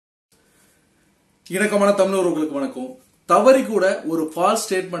இணக்கமான தமிழர்களுக்கு வணக்கம். தவறி கூட ஒரு ஃபால்ஸ்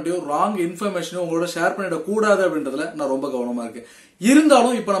ஸ்டேட்மெண்ட்டையோ ராங் இன்ஃபர்மேஷனையோ உங்களோட ஷேர் பண்ணிட கூடாது அப்படின்றதுல நான் ரொம்ப கவனமா இருக்கேன்.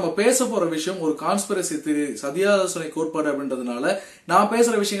 இருந்தாலும் இப்ப நம்ம பேச போற விஷயம் ஒரு கான்ஸ்பிரசி தியரி, சதியாலோசனை கோட்பாடு அப்படின்றதுனால நான்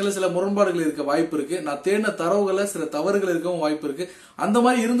பேசுற விஷயங்கள சில முரண்பாடுகள் இருக்க வாய்ப்பு இருக்கு. நான் தேடின தரவுகளை சில தவறுகள் இருக்கவும் வாய்ப்பு இருக்கு. அந்த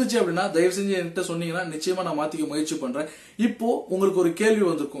மாதிரி இருந்துச்சு அப்படின்னா தயவு செஞ்சு என்கிட்ட சொன்னீங்கன்னா நிச்சயமா நான் மாத்திக்க முயற்சி பண்றேன். இப்போ உங்களுக்கு ஒரு கேள்வி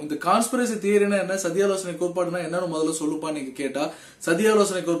வந்திருக்கும், இந்த கான்ஸ்பிரசி தியரினா என்ன, சதியாலோசனை கோட்பாடுனா என்னன்னு முதல்ல சொல்லுப்பா நீங்க கேட்டா,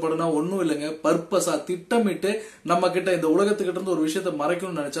 சதியாலோசனை கோட்பாடுனா ஒண்ணும் இல்லைங்க, பர்பஸா திட்டமிட்டு நம்ம கிட்ட இந்த உலகத்துக்கிட்ட இருந்து ஒரு விஷயத்தை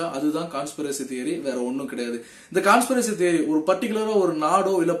மறைக்கணும்னு நினைச்சா அதுதான் கான்ஸ்பிரசி தியரி, வேற ஒண்ணும் கிடையாது. இந்த கான்ஸ்பிரசி தியரி ஒரு பர்டிகுலரா ஒரு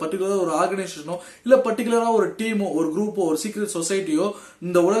நாடோ இல்ல பர்டிகுலரா ஒரு ஆர்கனைசேஷனோ இல்ல பர்டிகுலரா ஒரு டீமோ ஒரு குரூப்போ ஒரு சீக்ரெட் சொசைட்டியோ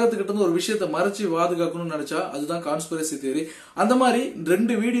இந்த உலகத்துக்கிட்ட இருந்து ஒரு விஷயத்தை மறைச்சு பாதுகாக்கணும்னு நினைச்சா அதுதான் கான்ஸ்பிரசி தியரி. அந்த மாதிரி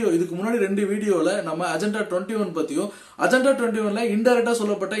இதுக்கு முன்னாடி ரெண்டு வீடியோல நம்ம அஜெண்டா 21 பத்தியும் அஜெண்டா 21ல இன்டைரக்டா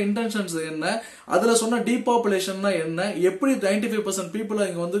சொல்லப்பட்ட இன்டென்ஷன்ஸ் என்ன, அதுல சொன்ன டீபாப்புலேஷன் என்ன, எப்படி 95% பீப்புள்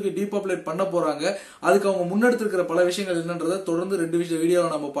இங்க வந்து டீபாப்புலேட் பண்ண போறாங்க, அதுக்கு அவங்க முன்னெடுத்திருக்கிற பல விஷயங்கள் என்னன்றதை தொடர்ந்து ரெண்டு வீடியோவை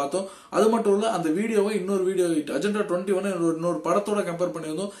நம்ம பார்த்தோம். அது மட்டும் இல்ல அந்த வீடியோவை இன்னொரு வீடியோ அஜெண்டா 21 இன்னொரு படத்தோட கம்பேர்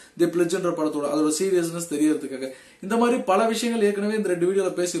பண்ணி வந்தோம், தி பிளட்ஜ்ன்ற படத்தோட, அதோட சீரியஸ்னஸ் தெரியறதுக்காக. இந்த மாதிரி பல விஷயங்கள் ஏற்கனவே இந்த ரெண்டு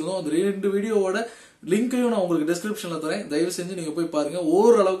வீடியோல பேசியிருந்தோம். அந்த ரெண்டு வீடியோவோட லிங்கையும் நான் உங்களுக்கு டிஸ்கிரிப்ஷன்ல தரேன், தயவு செஞ்சு நீங்க போய் பாருங்க.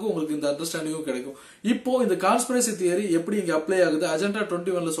 ஓரளவுக்கு உங்களுக்கு இந்த அண்டர்ஸ்டாண்டிங்கும் கிடைக்கும். இப்போ இந்த கான்ஸ்பிரசி தியரி எப்படி இங்க அப்ளை ஆகுது, அஜெண்டா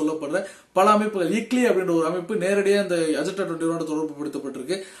 21ல சொல்லப்படுற பல அமைப்புகள், இக்லி அப்படின்ற ஒரு அமைப்பு நேரடியா இந்த அஜெண்டா 21 தொடர்பு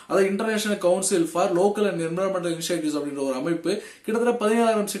படுத்தப்பட்டிருக்கு. அதாவது international council for local and environmental initiatives அப்படின்ற ஒரு அமைப்பு கிட்டத்தட்ட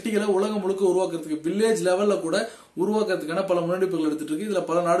 17,000 சிட்டிகளை உலகம் முழுக்க உருவாக்குறதுக்கு, வில்லேஜ் லெவல்ல கூட உருவாக்குறதுக்கான பல முன்னெடுப்புகள் எடுத்துட்டு இருக்கு. இதுல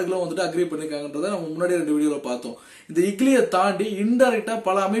பல நாடுகளும் வந்துட்டு அக்ரி பண்ணிருக்காங்கன்றத நம்ம முன்னாடி ரெண்டு வீடியோல பார்த்தோம். இந்த இக்லியை தாண்டி இன்டைரக்டா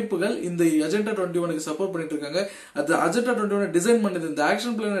பல அமைப்புகள் இந்த அஜெண்டா 21க்கு சப்போர்ட் பண்ணிட்டு இருக்காங்க. அது அஜெண்டா 21 டிசைன் பண்ணது, இந்த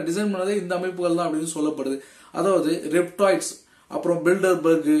ஆக்ஷன் பிளான டிசைன் பண்ணதே இந்த அமைப்புகள் தான் அப்படின்னு சொல்லப்படுது. அதாவது ரெப்டாய்ட்ஸ், அப்புறம்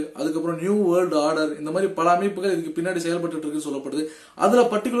பில்டர்பர்க், அதுக்கப்புறம் நியூ வேர்ல்டு ஆர்டர், இந்த மாதிரி பல அமைப்புகள் இதுக்கு பின்னாடி செயல்பட்டு இருக்குன்னு சொல்லப்படுது. அதுல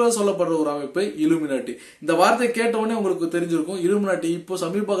பர்டிகுலரா சொல்லப்படுற ஒரு அமைப்பு இலுமினாட்டி. இந்த வார்த்தை கேட்ட உடனே உங்களுக்கு தெரிஞ்சிருக்கும், இலுமினாட்டி இப்போ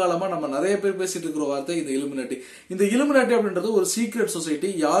சமீப காலமா நம்ம நிறைய பேர் பேசிட்டு இருக்கிற வார்த்தை இந்த இலுமினாட்டி. இந்த இலுமினாட்டி அப்படின்றது ஒரு சீக்ரெட்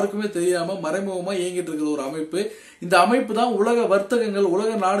சொசைட்டி, யாருக்குமே தெரியாம மறைமுகமா இயங்கிட்டு இருக்கிற ஒரு அமைப்பு. இந்த அமைப்பு தான் உலக வர்த்தகங்கள், உலக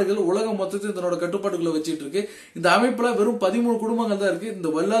நாடுகள், உலக மொத்தத்தையும் தன்னோட கட்டுப்பாட்டுக்குள்ள வச்சிட்டு இருக்கு. இந்த அமைப்புல வெறும் 13 குடும்பங்கள் தான் இருக்கு. இந்த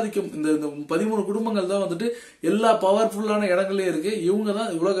வல்லாதிக்கம், இந்த 13 குடும்பங்கள் தான் வந்துட்டு எல்லா பவர்ஃபுல்லான இடங்கள்லயும் இருக்கு. இவங்க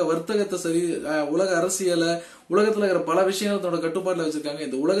தான் உலக வர்த்தகத்தை சரி, உலக அரசியல, உலகத்துல இருக்கிற பல விஷயங்கள் தன்னோட கட்டுப்பாட்டுல வச்சிருக்காங்க.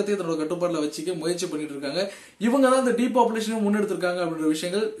 இந்த உலகத்தையும் தன்னோட கட்டுப்பாட்டுல வச்சுக்க முயற்சி பண்ணிட்டு இருக்காங்க. இவங்க தான் இந்த டீபாப்புலேஷன் முன்னெடுத்திருக்காங்க அப்படின்ற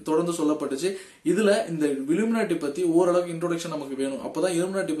விஷயங்கள் தொடர்ந்து சொல்லப்பட்டுச்சு. இதுல இந்த இலுமினாட்டி பத்தி ஓரளவுக்கு இன்ட்ரோடக்ஷன் நமக்கு வேணும். அப்பதான்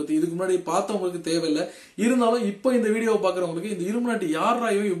இலுமினாட்டி பத்தி இதுக்கு முன்னாடி பார்த்தவங்களுக்கு தேவையில்லை. இருந்தாலும் இப்போ இந்த வீடியோவை பாக்குறவங்களுக்கு இந்த இலுமினாட்டி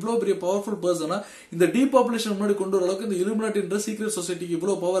யாராயும் இவ்வளவு பெரிய பவர்ஃபுல் பர்சனா இந்த டீபாப்புலேஷன் முன்னாடி கொண்டு வர அளவுக்கு இந்த இலுமினாட்டின்ற சீக்ரெட் சொசைட்டிக்கு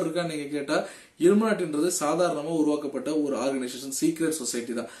இவ்வளவு பவர் இருக்கான்னு நீங்க கேட்டா, இலுமினாட்டின்றது சாதாரணமா உருவாக்கப்பட்ட ஒரு ஆர்கனைசேஷன், சீக்ரெட்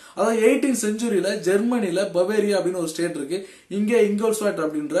சொசைட்டி தான். அதாவது 18th செஞ்சுரியில ஜெர்மனில பவேரியா அப்படின்னு ஒரு ஸ்டேட் இருக்கு. இங்க இங்கோல்ஸ்வாட்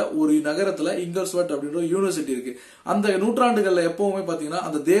அப்படின்ற ஒரு நகரத்துல இங்கோல்ஸ்வாட் அப்படின்ற ஒரு யூனிவர்சிட்டி இருக்கு. அந்த நூற்றாண்டுகள்ல எப்பவுமே பாத்தீங்கன்னா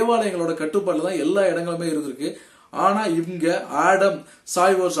அந்த தேவாலயங்களோட கட்டுப்பாடுல தான் எல்லா இடங்களுமே இருந்திருக்கு. ஆனா இங்க ஆடம்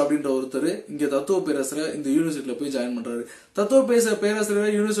சாய்வர்ஸ் அப்படின்ற ஒருத்தர் இங்க தத்துவ பேராசிரியர் இந்த யூனிவர்சிட்டியில போய் ஜாயின் பண்றாரு. தத்துவ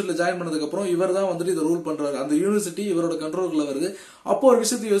பேராசிரியர் யூனிவர்சிட்டியில ஜாயின் பண்ணதுக்கு அப்புறம் இவர் தான் வந்துட்டு இதை ரூல் பண்றாரு. அந்த யூனிவர்சிட்டி இவரோட கண்ட்ரோலுக்குள்ள வருது. அப்போ ஒரு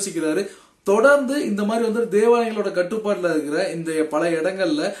விஷயத்தை யோசிக்கிறாரு, தொடர்ந்து இந்த மாதிரி வந்து தேவாலயங்களோட கட்டுப்பாட்டுல இருக்கிற இந்த பல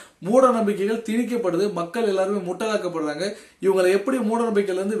இடங்கள்ல மூட நம்பிக்கைகள் திணிக்கப்படுது, மக்கள் எல்லாருமே முட்டலாக்கப்படுறாங்க. இவங்களை எப்படி மூட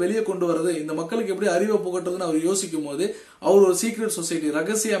நம்பிக்கையில இருந்து வெளியே கொண்டு வர்றது, இந்த மக்களுக்கு எப்படி அறிவை புகட்டுறதுன்னு அவர் யோசிக்கும் போது அவர் ஒரு சீக்ரெட் சொசைட்டி,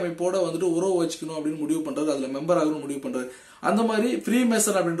 ரகசிய அமைப்போட வந்துட்டு உறவு வச்சுக்கணும் அப்படின்னு முடிவு பண்றாரு. அதுல மெம்பர் ஆகணும்னு முடிவு பண்றாரு. அந்த மாதிரி ஃப்ரீ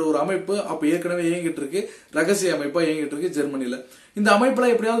மேசன் அப்படின்ற ஒரு அமைப்பு அப்ப ஏற்கனவே இயங்கிட்டு இருக்கு, ரகசிய அமைப்பா இயங்கிட்டு இருக்கு ஜெர்மனில. இந்த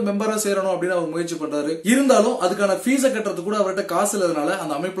அமைப்புல எப்படியாவது மெம்பரா சேரணும் அப்படின்னு அவர் முயற்சி பண்றாரு. இருந்தாலும் அதுக்கான ஃபீஸை கட்டுறதுக்கு கூட அவர்கிட்ட காசு இல்லாதனால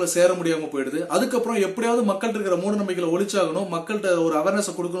அந்த அமைப்புல சேர முடியாம போயிடுது. அதுக்கப்புறம் எப்படியாவது மக்கள் இருக்கிற மூட நம்பிக்கையில ஒழிச்சாகணும், மக்கள்கிட்ட ஒரு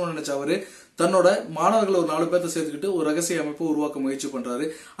அவேர்னஸ் கொடுக்கணும்னு நினைச்ச அவரு தன்னோட மாணவர்களை ஒரு 4 பேர்த்த சேர்த்துக்கிட்டு ஒரு ரகசிய அமைப்பு உருவாக்க முயற்சி பண்றாரு.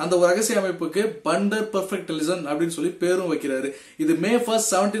 அந்த ஒரு ரகசிய அமைப்புக்கு பண்டர் பெர்ஃபெக்டலிசம் அப்படின்னு சொல்லி பேரும் வைக்கிறாரு. இது May 1st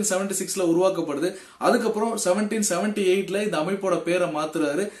 1776ல உருவாக்கப்படுது. அதுக்கப்புறம் 1778ல இந்த அமைப்போட பேரை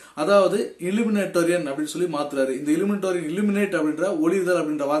மாத்துறாரு. அதாவது இலுமினேட்டோரியன் அப்படின்னு சொல்லி மாத்துறாரு. இந்த இலுமினேட் அப்படின்ற ஒளிதல்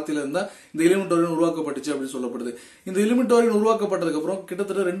அப்படின்ற வார்த்தையில இருந்தா இந்த இலுமினேட்டோரியன் உருவாக்கப்பட்டுச்சு அப்படின்னு சொல்லப்படுது. இந்த இலுமினேட்டோரியன் உருவாக்கப்பட்டதுக்கு அப்புறம்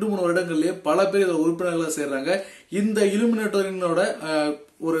கிட்டத்தட்ட 2-3 வருடங்கள்லயே பல பேர் இதில் உறுப்பினர்களா சேர்றாங்க. இந்த இலுமினேட்டோரியனோட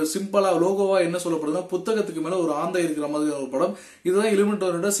ஒரு சிம்பிளா லோகோவா என்ன சொல்லப்படுதுன்னா, புத்தகத்துக்கு மேல ஒரு ஆந்தை இருக்கிற மாதிரி ஒரு படம். இதுதான்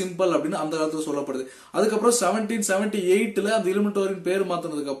இலுமினேட்டோரியோட சிம்பிள் அப்படின்னு அந்த காலத்துல சொல்லப்படுது. அதுக்கப்புறம் 1778ல அந்த இலுமினேட்டோரியின் பேர்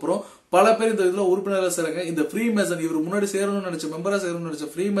மாத்தினதுக்கு அப்புறம் பல பேர் இந்த இதுல உறுப்பினர்களா சேராங்க. இந்த ஃப்ரீ மேசன் இவர் முன்னாடி சேரணும்னு நினைச்ச மெம்பரா சேரணும்னு நினைச்ச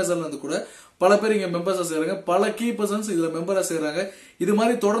ஃப்ரீ மேசன்ல இருந்து கூட பல பேர் இங்க மெம்பர்ஸா சேராங்க. பல கீ பர்சன்ஸ் இதுல மெம்பரா சேராங்க. இது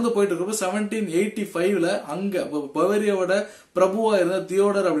மாதிரி தொடர்ந்து போயிட்டு இருக்கப்ப 1785ல அங்க பவேரியாவோட பிரபுவா இருந்த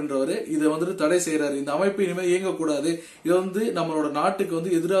தியோடர் அப்படின்றவரு இதை வந்துட்டு தடை செய்யறாரு. இந்த அமைப்பு இனிமேல் இயங்கக்கூடாது, இது வந்து நம்மளோட நாட்டுக்கு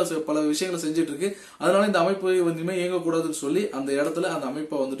வந்து எதிராக பல விஷயங்களை செஞ்சுட்டு இருக்கு, அதனால இந்த அமைப்பு இனிமேல் இயங்கக்கூடாதுன்னு சொல்லி அந்த இடத்துல அந்த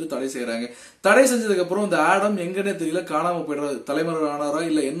அமைப்பை வந்துட்டு தடை செய்யறாங்க. தடை செஞ்சதுக்கு அப்புறம் இந்த ஆடம் எங்கன்னே தெரியல, காணாம போயிடுறாரு. தலைமறை ஆனாரா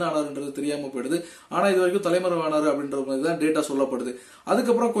இல்ல என்ன ஆனாருன்றது தெரியாம போயிடுது. ஆனா இது வரைக்கும் தலைமறை ஆனாரு அப்படின்ற மாதிரி தான் டேட்டா சொல்லப்படுது.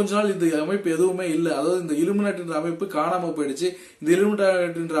 அதுக்கப்புறம் கொஞ்ச நாள் இந்த அமைப்பு எதுவுமே இல்ல, அதாவது இந்த இலுமினாட்டின்ற அமைப்பு காணாம போயிடுச்சு, இந்த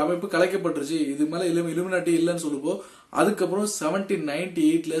இலுமினாட்டின்ற அமைப்பு கலைக்கப்பட்டுருச்சு, இது மேல இலுமினாட்டி இல்லைன்னு சொல்லுப்போ அதுக்கப்புறம்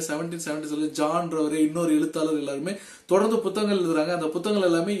 1798ல 1777 ஜான்றவரே இன்னொரு எழுத்தாளர் எல்லாருமே தொடர்ந்து புத்தகங்கள் எழுதுறாங்க. அந்த புத்தகங்கள்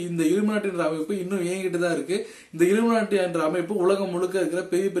எல்லாமே இந்த இலுமினாட்டி என்ற அமைப்பு இன்னும் இயங்கிட்டு தான் இருக்கு. இந்த இலுமினாட்டி என்ற அமைப்பு உலகம் முழுக்க இருக்கிற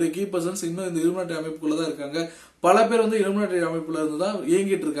பெரிய பெரிய கீ பர்சன்ஸ் இன்னும் இந்த இலுமினாட்டி அமைப்புக்குள்ளதான் இருக்காங்க. பல பேர் வந்து இலுமினாட்டி அமைப்புல இருந்து தான்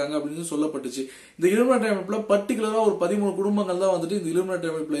இயங்கிட்டு இருக்காங்க அப்படின்னு சொல்லப்பட்டுச்சு. இந்த இலுமினாட்டி அமைப்புல பர்டிகுலரா ஒரு 13 குடும்பங்கள் தான் வந்துட்டு இந்த இலுமினாட்டி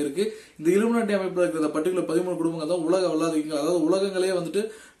அமைப்புல இருக்கு. இந்த இலுமினாட்டி அமைப்புல இருக்கிற பர்டிகுலர் 13 குடும்பங்கள் தான் உலக வல்லாதீங்க, அதாவது உலகங்களே வந்துட்டு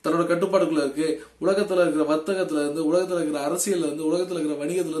தன்னோட கட்டுப்பாடுக்குள்ள இருக்கு. உலகத்துல இருக்கிற வர்த்தகத்துல இருந்து, உலகத்துல இருக்கிற அரசியல்ல இருந்து, உலகத்துல இருக்கிற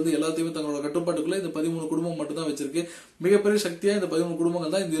வணிகத்துல இருந்து எல்லாத்தையுமே தங்களோட கட்டுப்பாட்டுக்குள்ள இந்த 13 குடும்பம் மட்டும் தான் வச்சிருக்கு. மிகப்பெரிய சக்தியா இந்த 13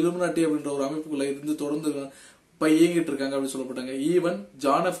 குடும்பங்கள் தான் இந்த இலுமினாட்டி அப்படின்ற ஒரு அமைப்புக்குள்ள இருந்து தொடர்ந்து இயங்கிட்டு இருக்காங்க அப்படின்னு சொல்லப்பட்டாங்க. ஈவன்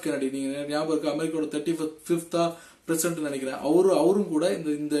ஜான் எஃப் கென்னடி, நீங்க ஞாபகம் இருக்கு, அமெரிக்காவோட 35th பிரசிடென்ட் நினைக்கிறேன், அவரும் கூட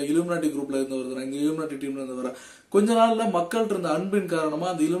இந்த இலுமினாட்டி குரூப்ல இருந்தவர், இந்த இலுமினாட்டி டீம்ல இருந்தவர். கொஞ்ச நாள்ல மக்கள் இருந்த அன்பின் காரணமா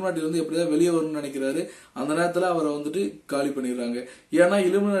அந்த இலுமினாட்டி வந்து எப்படியாவது வெளியே வரணும்னு நினைக்கிறாரு. அந்த நேரத்துல அவரை வந்துட்டு காலி பண்ணிடுறாங்க. ஏன்னா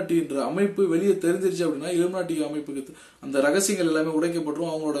இலுமினாட்டின்ற அமைப்பு வெளியே தெரிஞ்சிருச்சு அப்படின்னா இலுமினாட்டி அமைப்புக்கு அந்த ரகசியங்கள் எல்லாமே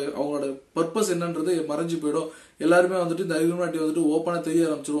உடைக்கப்பட்டுரும், அவங்களோட பர்பஸ் என்னன்றது மறைஞ்சு போயிடும். எல்லாருமே வந்துட்டு இந்த இலுமினாட்டி வந்துட்டு ஓப்பனா தெரிய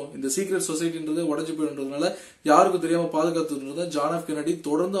ஆரம்பிச்சிடும். இந்த சீக்ரெட் சொசைட்டின்றது உடஞ்சு போயிடுறதுனால யாருக்கும் தெரியாம பாதுகாத்துன்றத ஜான் எஃப் கென்னடி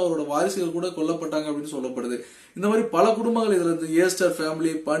தொடர்ந்து அவரோட வாரிசுகள் கூட கொல்லப்பட்டாங்க அப்படின்னு சொல்லப்படுது. இந்த மாதிரி பல குடும்பங்கள் இதுல இருந்து ஏஸ்டர்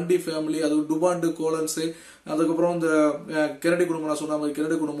ஃபேமிலி, பண்டி ஃபேமிலி, அது டுபாண்டு கோலன்ஸ், அதுக்கப்புறம் இந்த கென்னடி குடும்பம், நான் சொன்ன மாதிரி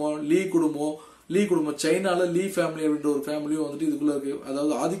கென்னடி குடும்பம், லீ குடும்பம், சைனால லீ ஃபேமிலி அப்படின்ற ஒரு ஃபேமிலியும் வந்துட்டு இதுக்குள்ள இருக்கு.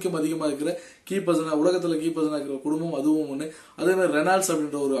 அதாவது ஆதிக்கம் அதிகமா இருக்கிற கீ பர்சனா, உலகத்துல கீ பர்சனா இருக்கிற குடும்பம் அதுவும் ஒண்ணு. அதே மாதிரி ரெனால்ட்ஸ்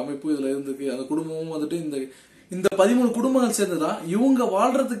அப்படின்ற ஒரு அமைப்பு இதுல இருந்திருக்கு. அந்த குடும்பமும் வந்துட்டு இந்த 13 குடும்பங்கள் சேர்ந்துதான் இவங்க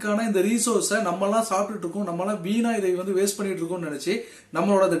வாழ்றதுக்கான இந்த ரீசோர்ஸை நம்ம எல்லாம் சாப்பிட்டுட்டு இருக்கோம், நம்ம எல்லாம் வீணா இதை வந்து வேஸ்ட் பண்ணிட்டு இருக்கோம்னு நினைச்சு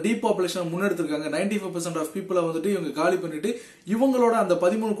நம்மளோட அந்த டீபாப்புலேஷன் முன்னெடுத்திருக்காங்க. 95% ஆஃப் பீப்புளை வந்துட்டு இவங்க காலி பண்ணிட்டு இவங்களோட அந்த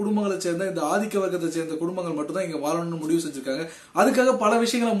 13 குடும்பங்களை சேர்ந்த இந்த ஆதிக்க வர்க்கத்தை சேர்ந்த குடும்பங்கள் மட்டும் தான் இங்க வாழணும்னு முடிவு செஞ்சிருக்காங்க. அதுக்காக பல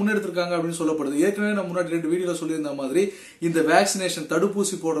விஷயங்களை முன்னெடுத்திருக்காங்க அப்படின்னு சொல்லப்படுது. ஏற்கனவே நம்ம முன்னாடி 2 வீடியோல சொல்லியிருந்த மாதிரி இந்த வேக்சினேஷன்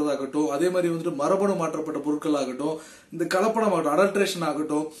தடுப்பூசி போடுறதாகட்டும், அதே மாதிரி வந்துட்டு மரபணு மாற்றப்பட்ட பொருட்கள் ஆகட்டும், இந்த கலப்படம் ஆகட்டும், அடல்ட்ரேஷன்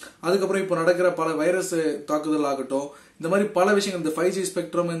ஆகட்டும், அதுக்கப்புறம் இப்போ நடக்கிற பல வைரஸ் தாக்குதல் ஆகட்டும், இந்த மாதிரி பல விஷயங்கள், இந்த 5G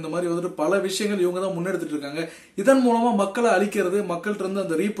ஸ்பெக்ட்ரம், இந்த மாதிரி வந்துட்டு பல விஷயங்கள் இவங்க தான் முன்னெடுத்துட்டு இருக்காங்க. இதன் மூலமா மக்களை அழிக்கிறது, மக்கள்கிட்ட இருந்து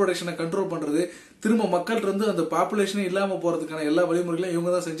அந்த ரீப்ரொடக்ஷனை கண்ட்ரோல் பண்றது, திரும்ப மக்கள்கிட்ட இருந்து அந்த பாப்புலேஷனே இல்லாம போறதுக்கான எல்லா வழிமுறைகளையும்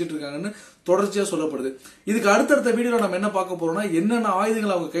இவங்க தான் செஞ்சுட்டு இருக்காங்கன்னு தொடர்ச்சியா சொல்லப்படுது. இதுக்கு அடுத்தடுத்த வீடியோல நம்ம என்ன பார்க்க போறோம்னா என்னென்ன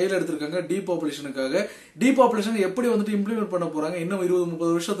ஆயுதங்கள் அவங்க கையில எடுத்திருக்காங்க டீபாப்புலேஷனுக்காக, டீபாப்புலேஷன் எப்படி வந்துட்டு இம்ப்ளிமெண்ட் பண்ண போறாங்க, இன்னும்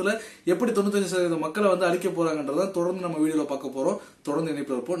 20-30 வருஷத்துல எப்படி 95% மக்களை வந்து அழிக்க போறாங்கன்றத தொடர்ந்து நம்ம வீடியோல பார்க்க போறோம். தொடர்ந்து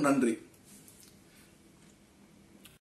இணைப்பில் இருப்போம். நன்றி.